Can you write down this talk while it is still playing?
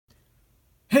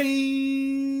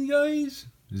Hey guys,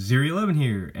 Zero11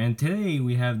 here, and today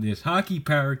we have this hockey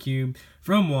power cube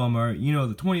from Walmart. You know,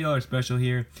 the $20 special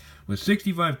here with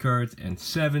 65 cards and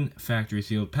 7 factory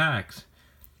sealed packs.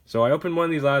 So I opened one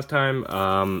of these last time.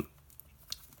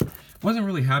 Wasn't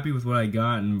really happy with what I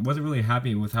got and wasn't really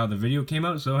happy with how the video came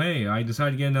out. So hey, I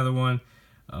decided to get another one.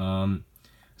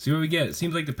 See what we get. It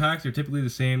seems like the packs are typically the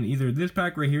same. Either this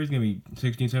pack right here is going to be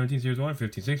 16-17 Series 1,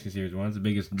 15-16 Series 1. It's the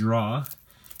biggest draw.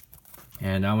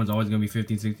 And that one's always going to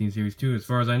be 15-16 Series 2 as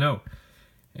far as I know.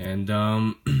 And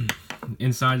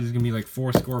inside is going to be like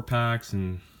 4 score packs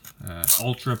and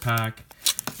ultra pack.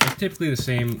 It's typically the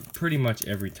same pretty much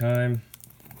every time.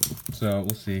 So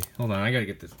we'll see. Hold on, I got to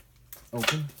get this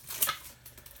open.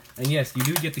 And yes, you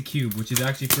do get the cube, which is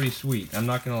actually pretty sweet. I'm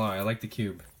not going to lie, I like the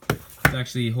cube. It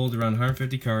actually holds around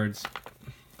 150 cards.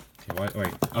 Okay,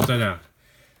 wait, upside down.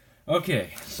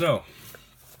 Okay, so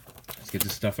let's get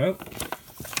this stuff out.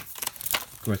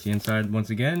 Of course, the inside, once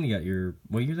again, you got your,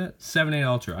 what year is that? 7-8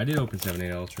 Ultra. I did open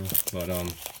 7-8 Ultra, but,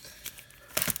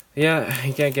 yeah,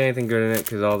 you can't get anything good in it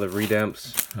because all the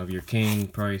redempts of your Kane,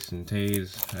 Price, and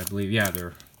Taze, I believe, yeah,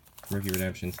 they're rookie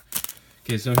redemptions.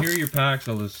 Okay, so here are your packs.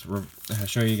 I'll just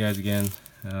show you guys again.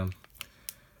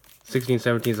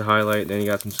 16-17 is a highlight, then you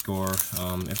got some score.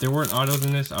 If there weren't autos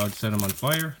in this, I would set them on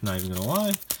fire, not even gonna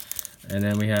lie. And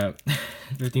then we have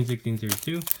 15-16 Series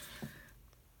 2.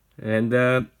 And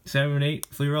 7-8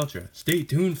 Fleer Ultra. Stay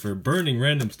tuned for burning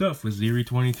random stuff with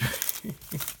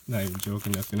Zeri23. Not even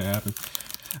joking, that's gonna happen.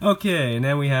 Okay, and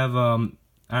then we have I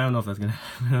don't know if that's gonna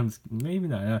happen. Maybe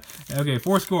not. Okay,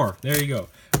 4 score. There you go.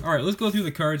 Alright, let's go through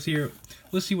the cards here.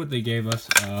 Let's see what they gave us.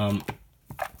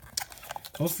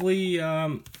 Hopefully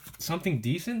something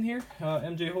decent here.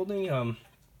 MJ Holding.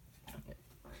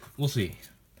 We'll see.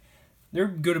 They're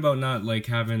good about not like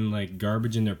having like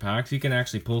garbage in their packs. You can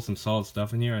actually pull some solid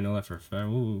stuff in here. I know that for a fact.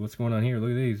 Ooh, what's going on here?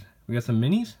 Look at these. We got some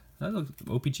minis. That looks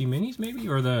OPG minis maybe,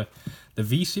 or the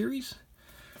V series.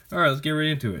 All right, let's get right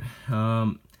into it.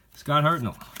 Scott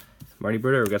Hartnell, Marty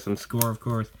Brodeur. We got some score, of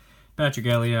course. Patrick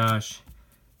Eliash,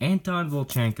 Anton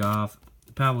Volchenkov,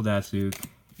 Pavel Datsyuk,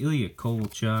 Ilya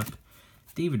Kovalchuk,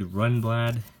 David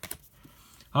Rundblad.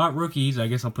 Hot rookies, I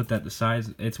guess I'll put that to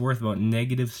size. It's worth about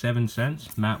 -7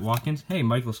 cents. Matt Watkins. Hey,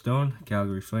 Michael Stone,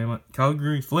 Calgary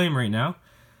Flame right now.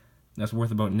 That's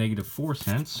worth about -4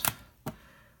 cents.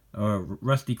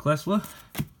 Rusty Klesla,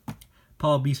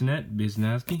 Paul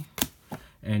Bissonnette,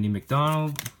 Andy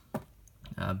McDonald,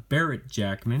 Barrett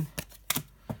Jackman,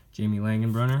 Jamie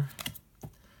Langenbrunner,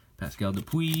 Pascal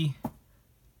Dupuis,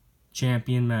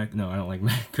 Champion Matt. No, I don't like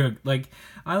Matt Cook. Like,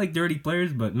 I like dirty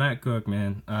players, but Matt Cook,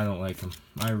 man, I don't like him.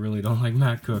 I really don't like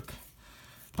Matt Cook.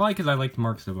 Probably because I liked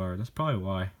Mark Savard. That's probably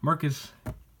why. Marcus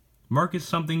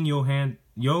something Johan.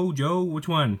 Yo, Joe, which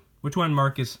one? Which one,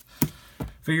 Marcus?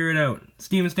 Figure it out.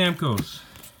 Steven Stamkos.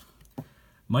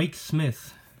 Mike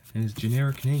Smith, and his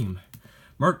generic name.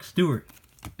 Mark Stewart.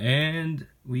 And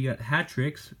we got hat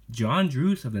tricks. John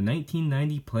Druce of the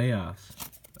 1990 playoffs.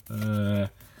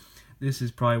 This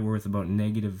is probably worth about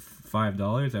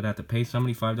 -$5. I'd have to pay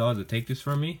somebody $5 to take this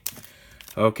from me.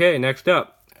 Okay, next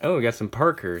up. Oh, we got some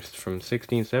Parkhurst from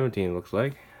 16-17, looks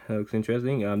like. That looks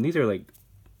interesting. These are, like,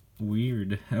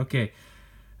 weird. Okay.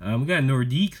 We got a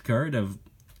Nordiques card of,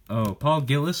 oh, Paul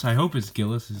Gillis. I hope it's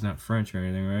Gillis. It's not French or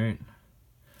anything, right?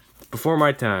 Before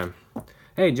my time.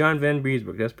 Hey, John Van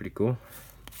Briesbroek. That's pretty cool.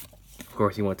 Of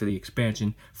course, he went to the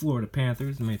expansion Florida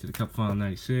Panthers and made it to the Cup Final in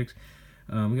 '96.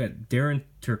 We got Darren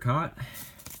Turcotte,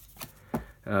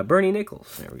 Bernie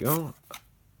Nichols. There we go.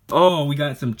 Oh, we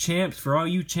got some champs for all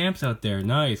you champs out there.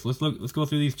 Nice. Let's go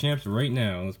through these champs right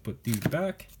now. Let's put these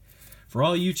back for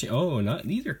all you.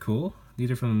 These are cool.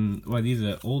 These are from these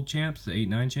are old champs, the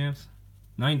 8-9 champs,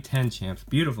 9-10 champs.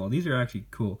 Beautiful. These are actually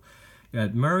cool. We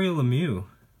got Mario Lemieux.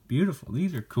 Beautiful.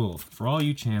 These are cool for all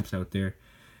you champs out there.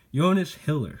 Jonas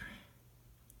Hiller.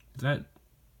 Is that?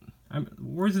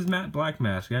 Where's his matte black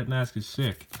mask? That mask is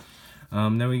sick.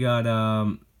 Then we got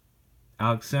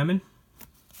Alex Salmon.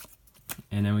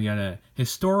 And then we got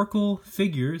historical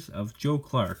figures of Joe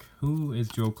Clark. Who is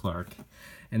Joe Clark?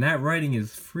 And that writing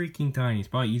is freaking tiny. It's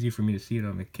probably easier for me to see it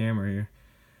on the camera here.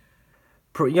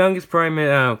 Youngest primate.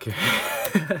 Okay.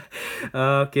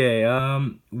 Okay.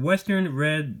 Western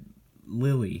Red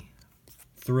Lily.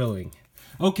 Thrilling.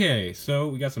 Okay, so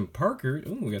we got some Parker.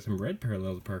 Oh, we got some red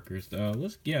parallel Parkers.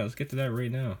 Let's get to that right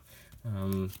now.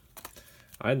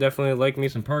 I definitely like me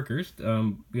some Parkers.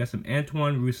 We got some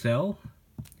Antoine Roussel.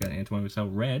 Got Antoine Roussel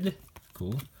red.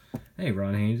 Cool. Hey,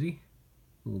 Ron Hainsey.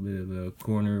 A little bit of a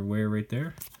corner wear right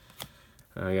there.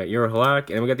 I got Euro Halak,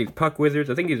 and we got these Puck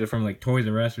Wizards. I think these are from like Toys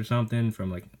R Us or something.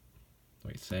 From like,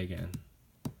 wait, say again.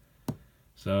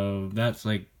 So that's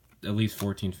like at least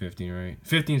 14, 15, right?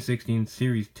 15, 16,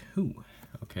 Series 2.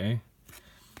 Okay.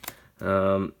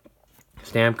 Stamkos,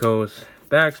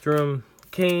 Backstrom,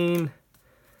 Kane,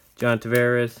 John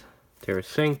Tavares,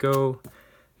 Tarasenko.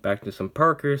 Back to some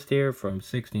Parkhurst here from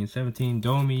 16, 17.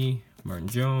 Domi, Martin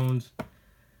Jones,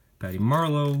 Patty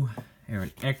Marleau,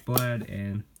 Aaron Ekblad,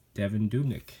 and Devin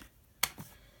Dubnyk.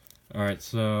 Alright,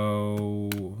 so...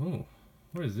 Oh,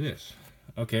 what is this?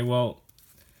 Okay, well...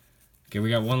 Okay, we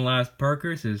got one last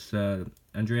Parkhurst. Is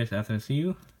Andreas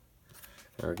Athanasiou.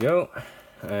 There we go.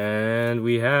 And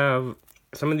we have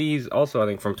some of these also, I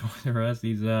think, from Toys R Us.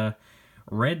 These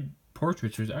red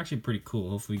portraits are actually pretty cool.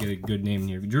 Hopefully we get a good name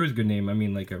here. Drew's a good name. I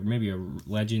mean, like maybe a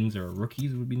Legends or a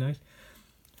Rookies would be nice.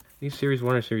 These Series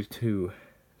 1 or Series 2?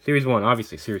 Series 1,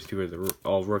 obviously. Series 2 are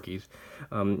all rookies.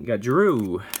 You got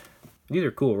Drew. These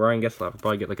are cool. Ryan Getzlaf. I'll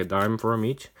probably get like a dime for them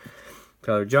each.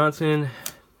 Tyler Johnson.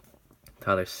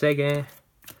 Tyler Seguin.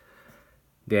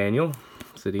 Daniel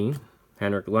Sedin.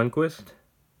 Henrik Lundqvist.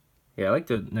 Yeah, I like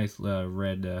the nice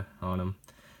red on him.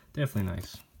 Definitely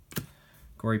nice.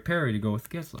 Corey Perry to go with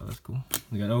Getzlaf. That's cool.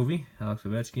 We got Ovi, Alex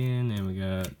Ovechkin, and we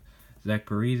got Zach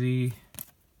Parise.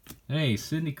 Hey,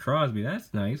 Sidney Crosby.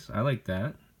 That's nice. I like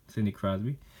that. Sidney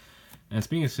Crosby. And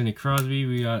speaking of Sidney Crosby,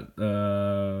 we got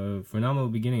Phenomenal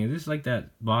Beginning. Is this like that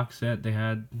box set they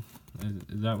had?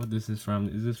 Is that what this is from?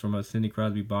 Is this from a Sidney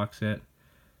Crosby box set?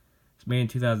 It's made in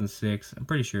 2006. I'm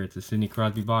pretty sure it's a Sidney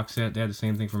Crosby box set. They had the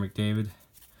same thing for McDavid.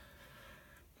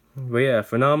 But yeah,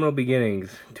 Phenomenal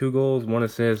Beginnings. 2 goals, 1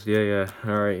 assist. Yeah.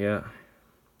 Alright, yeah.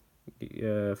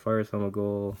 Yeah, fire some a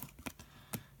goal.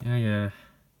 Yeah.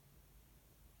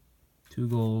 2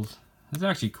 goals. That's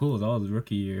actually cool with all his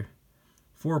rookie year.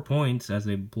 4 points as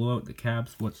they blow out the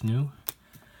Caps. What's new?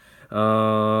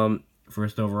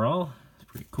 First overall. It's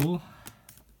pretty cool.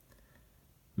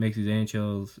 Makes his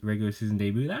NHL's regular season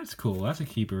debut. That's cool. That's a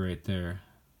keeper right there.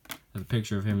 There's a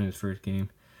picture of him in his first game.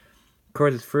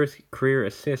 Records his first career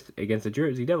assist against the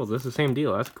Jersey Devils. That's the same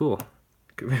deal. That's cool.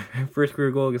 First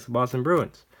career goal against the Boston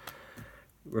Bruins.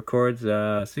 Records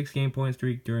a 6-game point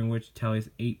streak during which tallies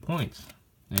 8 points.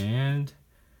 And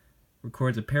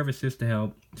records a pair of assists to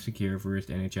help secure first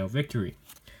NHL victory.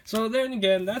 So then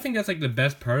again, I think that's like the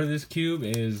best part of this cube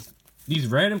is these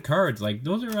random cards. Like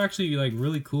those are actually like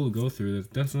really cool to go through. There's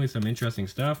definitely some interesting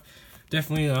stuff.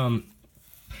 Definitely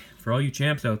for all you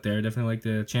champs out there, definitely like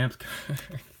the champs card.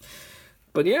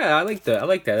 But yeah, I like that.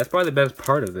 That's probably the best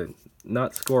part of it.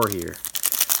 Not score here.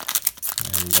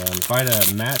 And if I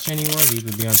had a match anywhere, these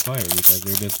would be on fire because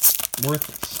they're just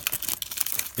worthless.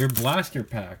 They're blaster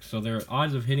packs, so their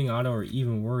odds of hitting auto are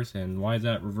even worse. And why is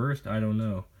that reversed? I don't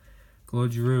know.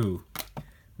 Claude Giroux,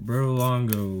 Roberto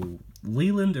Longo,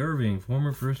 Leland Irving,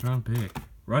 former first-round pick,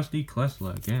 Rusty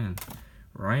Klesla again,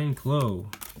 Ryan Clough,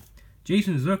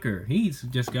 Jason Zucker. He's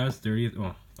just got his 30th.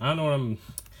 Well, I don't know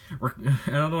why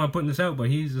I'm putting this out, but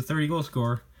he's a 30-goal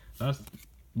scorer. That's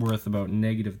worth about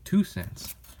 -2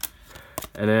 cents.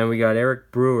 And then we got Eric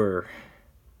Brewer.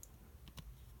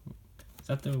 Is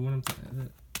that the one I'm thinking?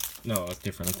 No, it's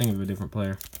different. I'm thinking of a different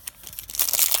player.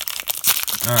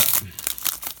 Alright. I'm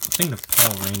thinking of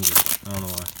Paul Ranger. I don't know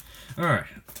why.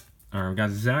 Alright, we got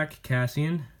Zach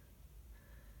Cassian.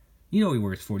 You know he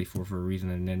wears 44 for a reason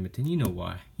in Edmonton. You know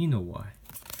why.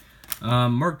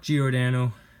 Mark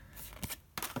Giordano.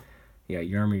 Yeah,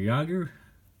 Jaromir Jagr,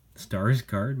 Stars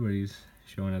card, what he's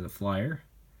showing as a flyer.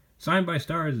 Signed by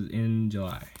Stars in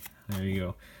July. There you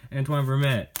go. Antoine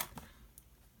Vermette.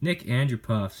 Nick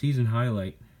Andropov, season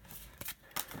highlight.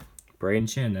 Braden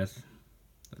Shen, that's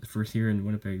the first year in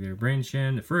Winnipeg there. Braden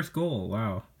Shen, the first goal,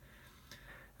 wow.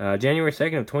 January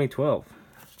 2nd of 2012.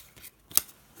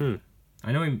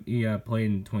 I know he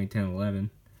played in 2010-11.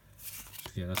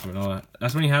 Yeah, that's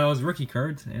when he had all his rookie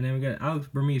cards. And then we got Alex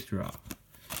Burmistrov.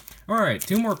 Alright,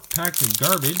 2 more packs of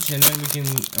garbage, and then we can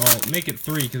make it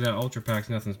 3, because that Ultra Pack's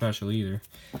nothing special either.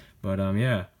 But,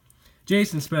 yeah.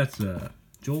 Jason Spezza,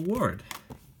 Joel Ward,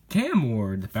 Cam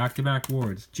Ward, back-to-back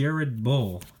Wards, Jared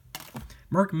Bull,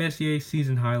 Mark Messier,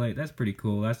 season highlight. That's pretty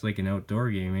cool. That's like an outdoor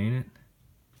game, ain't it?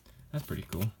 That's pretty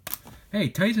cool. Hey,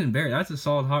 Tyson Barrie, that's a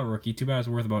solid hot rookie. Too bad it's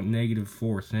worth about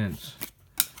 -4 cents.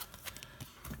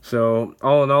 So,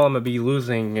 all in all, I'm going to be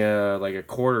losing like a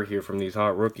quarter here from these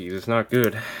hot rookies. It's not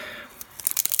good.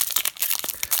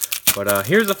 But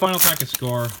here's the final pack of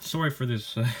score. Sorry for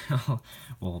this.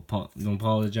 Well, don't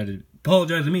apologize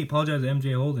to me. Apologize to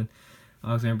MJ Holden.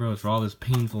 Alexander Bros for all this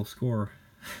painful score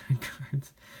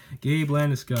cards. Gabe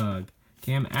Landeskog.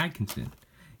 Cam Atkinson.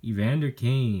 Evander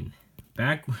Kane.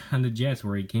 Back on the Jets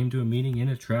where he came to a meeting in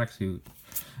a tracksuit.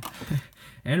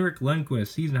 Henrik Lundqvist.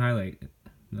 Season highlight.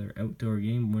 Another outdoor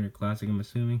game. Winter Classic, I'm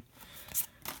assuming.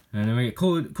 And then we got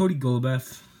Cody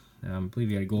Golubev. I believe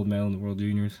he had a gold medal in the World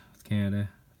Juniors with Canada.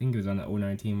 I think he was on the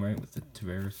 09 team, right? With the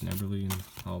Tavares and Eberle and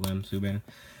all them, Subban.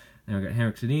 And we got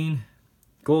Henrik Sedin.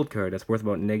 Gold card. That's worth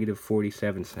about negative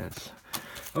 47 cents.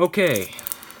 Okay.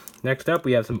 Next up,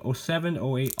 we have some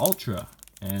 07-08 Ultra.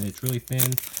 And it's really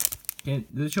thin.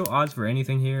 Does it show odds for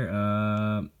anything here?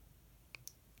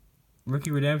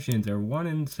 Rookie redemptions are 1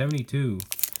 in 72.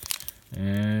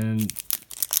 And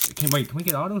can we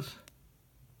get autos?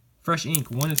 Fresh ink,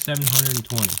 1 in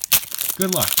 720.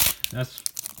 Good luck. That's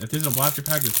if there's a blaster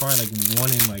pack, it's probably like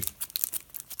 1 in like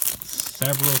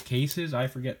several cases. I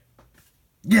forget.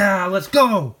 Yeah, let's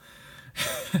go.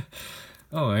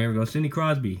 Oh, here we go. Sidney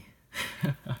Crosby.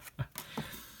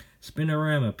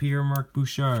 Spinorama, Pierre-Marc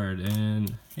Bouchard,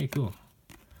 and hey, cool.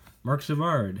 Mark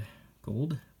Savard,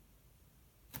 gold.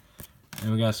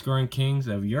 And we got Scoring Kings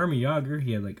of Jaromir Jagr.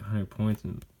 He had like 100 points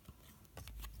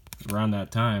around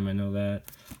that time, I know that.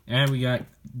 And we got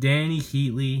Danny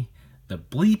Heatley, the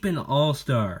bleeping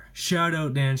all-star. Shout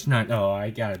out Dan Schneider. Oh, I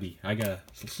gotta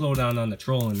slow down on the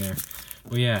trolling there.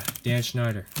 But yeah, Dan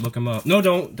Schneider. Look him up. No,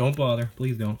 don't bother.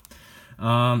 Please don't.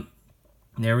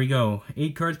 There we go.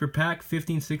 8 cards per pack,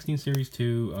 15-16 Series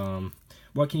 2.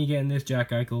 What can you get in this?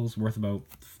 Jack Eichel's worth about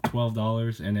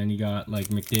 $12. And then you got like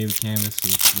McDavid Canvas,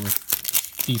 is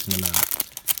worth a decent amount.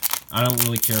 I don't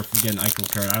really care if you get an Eichel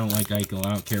card. I don't like Eichel. I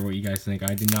don't care what you guys think.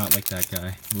 I do not like that guy.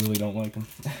 I really don't like him.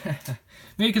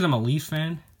 Maybe because I'm a Leafs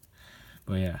fan.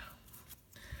 But yeah.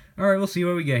 Alright, we'll see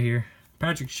what we get here.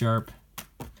 Patrick Sharp.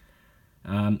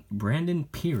 Brandon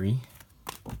Peary.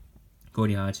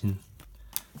 Cody Hodgson.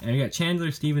 And we got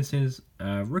Chandler Stevenson's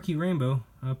Rookie Rainbow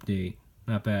update.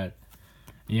 Not bad.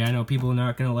 Yeah, I know people are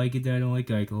not going to like it that I don't like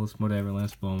Eichels. Whatever,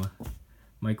 Lance Boma.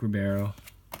 Mike Ribeiro.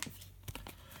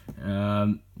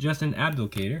 Justin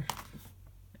Abdelkader.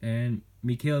 And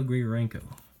Mikhail Grigorenko.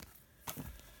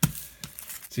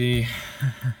 See,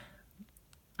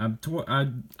 I'd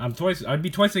be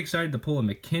twice excited to pull a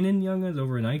McKinnon Young Guns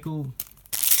over an Eichel.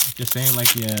 Just saying, like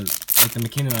the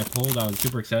McKinnon I pulled, I was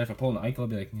super excited. If I pulled an Eichel, I'd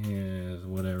be like, yeah,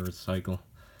 whatever, it's a cycle.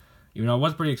 Even though I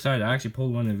was pretty excited. I actually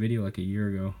pulled one in a video like a year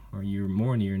ago, or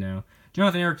more than a year now.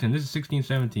 Jonathan Erickson, this is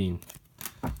 16-17.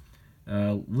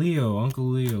 Leo, Uncle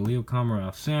Leo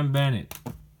Komarov, Sam Bennett,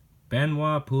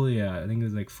 Benoit Pouliot, I think it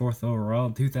was like 4th overall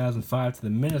in 2005 to the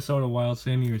Minnesota Wild,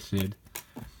 same year as Sid.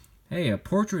 Hey,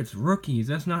 portraits, rookies,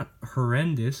 that's not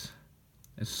horrendous.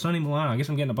 It's Sonny Milano. I guess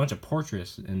I'm getting a bunch of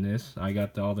portraits in this. I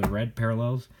got all the red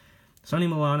parallels. Sonny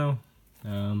Milano,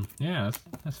 yeah,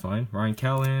 that's fine. Ryan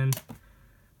Callahan,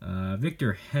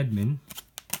 Victor Hedman,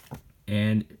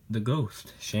 and the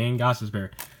Ghost, Shane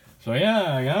Gostisbehere. So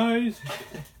yeah, guys.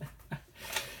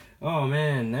 Oh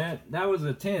man, that was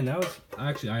a 10. That was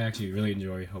I actually really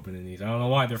enjoy opening these. I don't know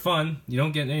why, they're fun. You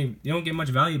don't get much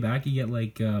value back. You get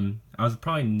like I was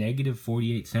probably negative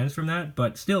 48 cents from that,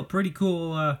 but still pretty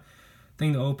cool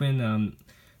thing to open.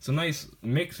 It's a nice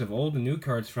mix of old and new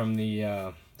cards from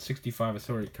the 65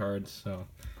 assorted cards. So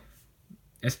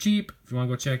it's cheap. If you want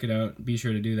to go check it out, be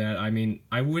sure to do that. I mean,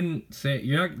 I wouldn't say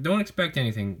don't expect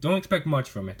anything. Don't expect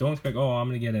much from it. Don't expect, oh, I'm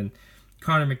gonna get an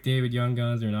Connor McDavid Young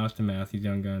Guns or an Austin Matthews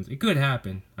Young Guns. It could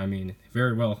happen. I mean,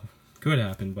 very well could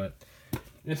happen, but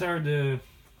it's hard to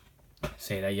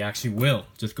say that you actually will.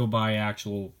 Just go buy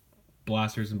actual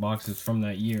blasters and boxes from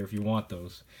that year if you want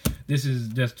those. This is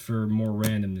just for more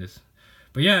randomness.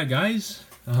 But yeah, guys,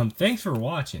 thanks for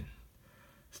watching.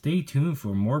 Stay tuned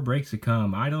for more breaks to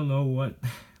come. I don't know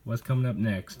what's coming up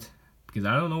next, because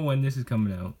I don't know when this is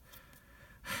coming out.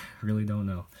 Really don't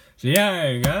know. So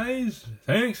yeah, guys,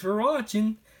 thanks for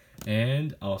watching,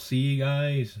 and I'll see you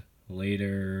guys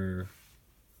later.